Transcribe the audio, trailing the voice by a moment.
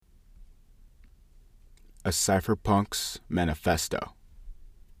A Cypherpunk's Manifesto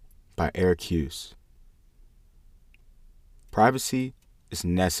by Eric Hughes. Privacy is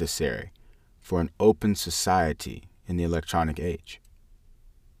necessary for an open society in the electronic age.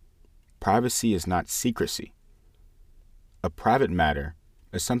 Privacy is not secrecy. A private matter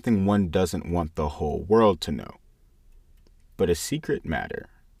is something one doesn't want the whole world to know. But a secret matter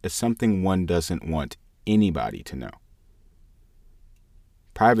is something one doesn't want anybody to know.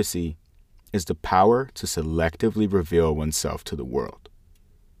 Privacy is the power to selectively reveal oneself to the world.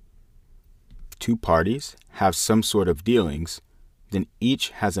 Two parties have some sort of dealings, then each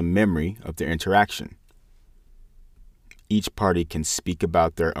has a memory of their interaction. Each party can speak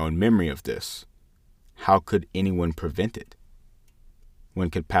about their own memory of this. How could anyone prevent it? One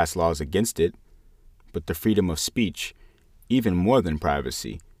could pass laws against it, but the freedom of speech, even more than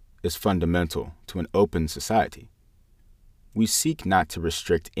privacy, is fundamental to an open society. We seek not to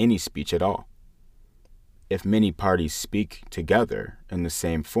restrict any speech at all. If many parties speak together in the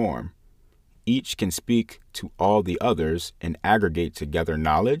same form, each can speak to all the others and aggregate together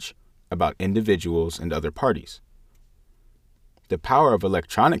knowledge about individuals and other parties. The power of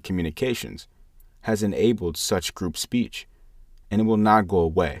electronic communications has enabled such group speech, and it will not go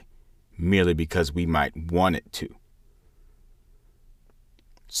away merely because we might want it to.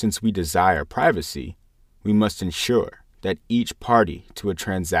 Since we desire privacy, we must ensure that each party to a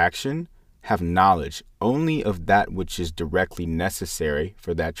transaction have knowledge only of that which is directly necessary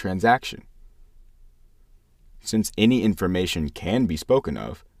for that transaction. Since any information can be spoken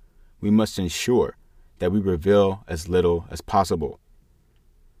of, we must ensure that we reveal as little as possible.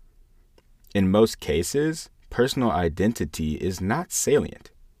 In most cases, personal identity is not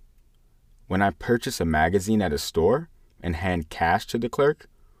salient. When I purchase a magazine at a store and hand cash to the clerk,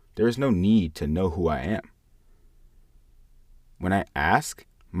 there is no need to know who I am. When I ask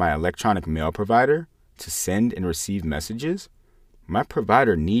my electronic mail provider to send and receive messages, my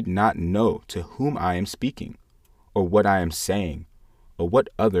provider need not know to whom I am speaking, or what I am saying, or what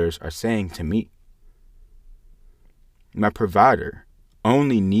others are saying to me. My provider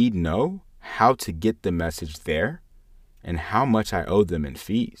only need know how to get the message there and how much I owe them in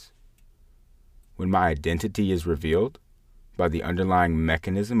fees. When my identity is revealed by the underlying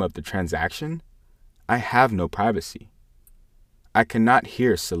mechanism of the transaction, I have no privacy. I cannot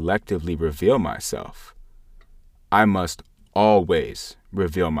here selectively reveal myself. I must always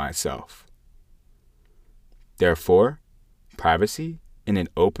reveal myself. Therefore, privacy in an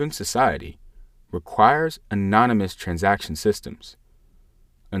open society requires anonymous transaction systems.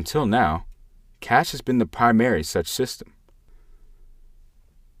 Until now, cash has been the primary such system.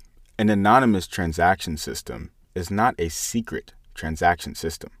 An anonymous transaction system is not a secret transaction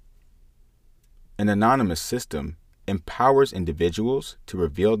system. An anonymous system empowers individuals to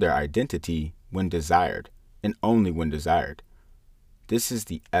reveal their identity when desired, and only when desired. This is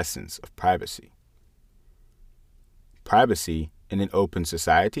the essence of privacy. Privacy in an open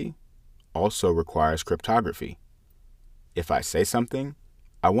society also requires cryptography. If I say something,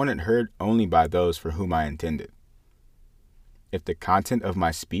 I want it heard only by those for whom I intend it. If the content of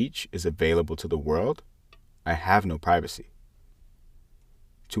my speech is available to the world, I have no privacy.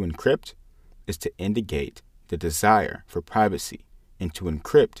 To encrypt is to indicate the desire for privacy, and to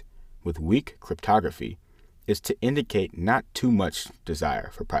encrypt with weak cryptography is to indicate not too much desire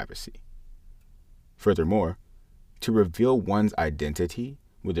for privacy. Furthermore, to reveal one's identity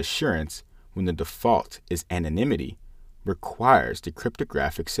with assurance when the default is anonymity requires the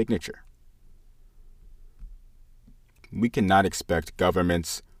cryptographic signature. We cannot expect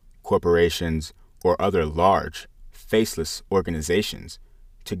governments, corporations, or other large, faceless organizations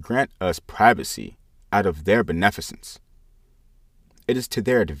to grant us privacy out of their beneficence. It is to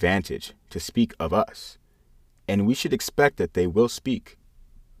their advantage to speak of us, and we should expect that they will speak.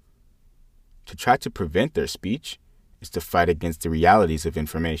 To try to prevent their speech is to fight against the realities of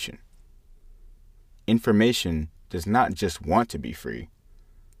information. Information does not just want to be free,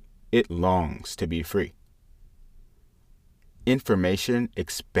 it longs to be free. Information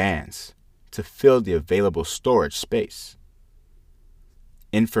expands to fill the available storage space.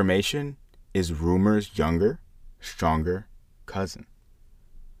 Information is rumor's younger, stronger cousin.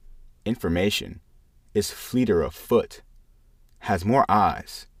 Information is fleeter of foot, has more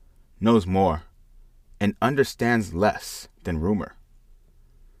eyes, knows more, and understands less than rumor.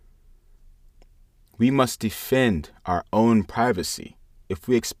 We must defend our own privacy if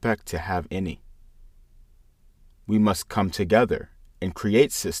we expect to have any. We must come together and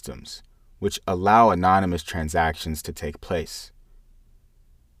create systems which allow anonymous transactions to take place.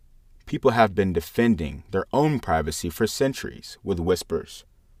 People have been defending their own privacy for centuries with whispers,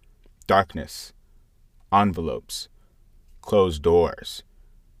 darkness, envelopes, closed doors,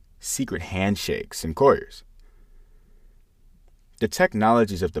 secret handshakes, and couriers. The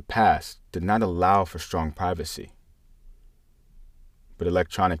technologies of the past did not allow for strong privacy, but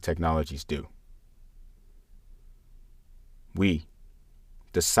electronic technologies do. We,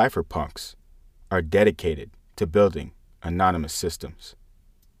 the cypherpunks, are dedicated to building anonymous systems.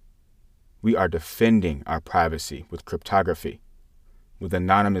 We are defending our privacy with cryptography, with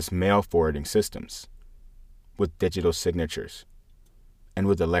anonymous mail forwarding systems, with digital signatures, and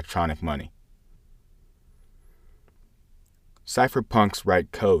with electronic money. Cypherpunks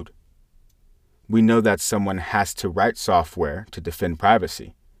write code. We know that someone has to write software to defend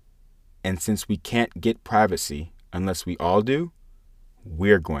privacy. And since we can't get privacy unless we all do,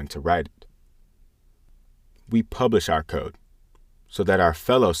 we're going to write it. We publish our code so that our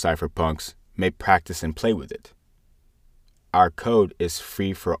fellow cypherpunks may practice and play with it. Our code is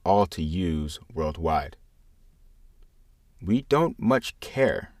free for all to use worldwide. We don't much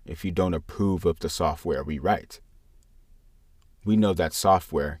care if you don't approve of the software we write. We know that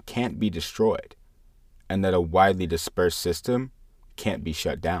software can't be destroyed and that a widely dispersed system can't be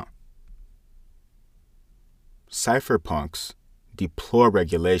shut down. Cypherpunks deplore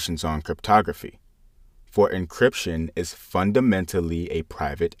regulations on cryptography, for encryption is fundamentally a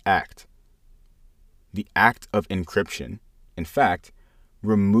private act. The act of encryption, in fact,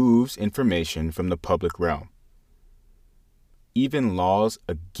 removes information from the public realm. Even laws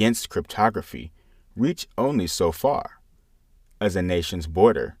against cryptography reach only so far, as a nation's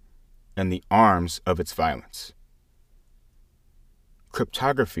border and the arms of its violence.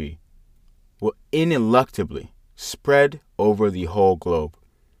 Cryptography will ineluctably spread over the whole globe,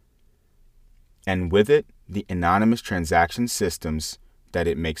 and with it, the anonymous transaction systems that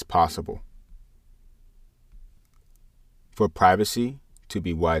it makes possible. For privacy to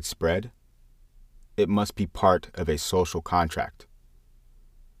be widespread, it must be part of a social contract.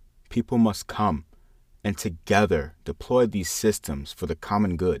 People must come and together deploy these systems for the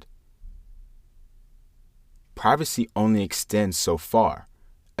common good. Privacy only extends so far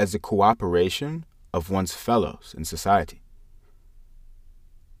as the cooperation of one's fellows in society.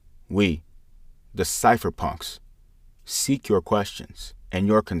 We, the cypherpunks, seek your questions and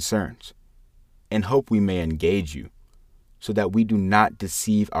your concerns and hope we may engage you so that we do not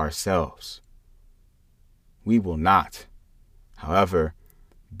deceive ourselves. We will not, however,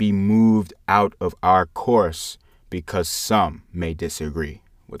 be moved out of our course because some may disagree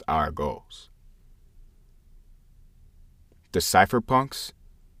with our goals. The cypherpunks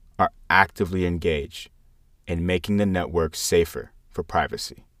are actively engaged in making the network safer for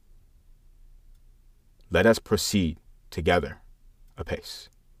privacy. Let us proceed together apace.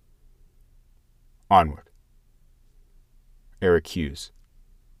 Onward. Eric Hughes,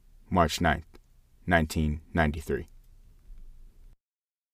 March 9th, 1993.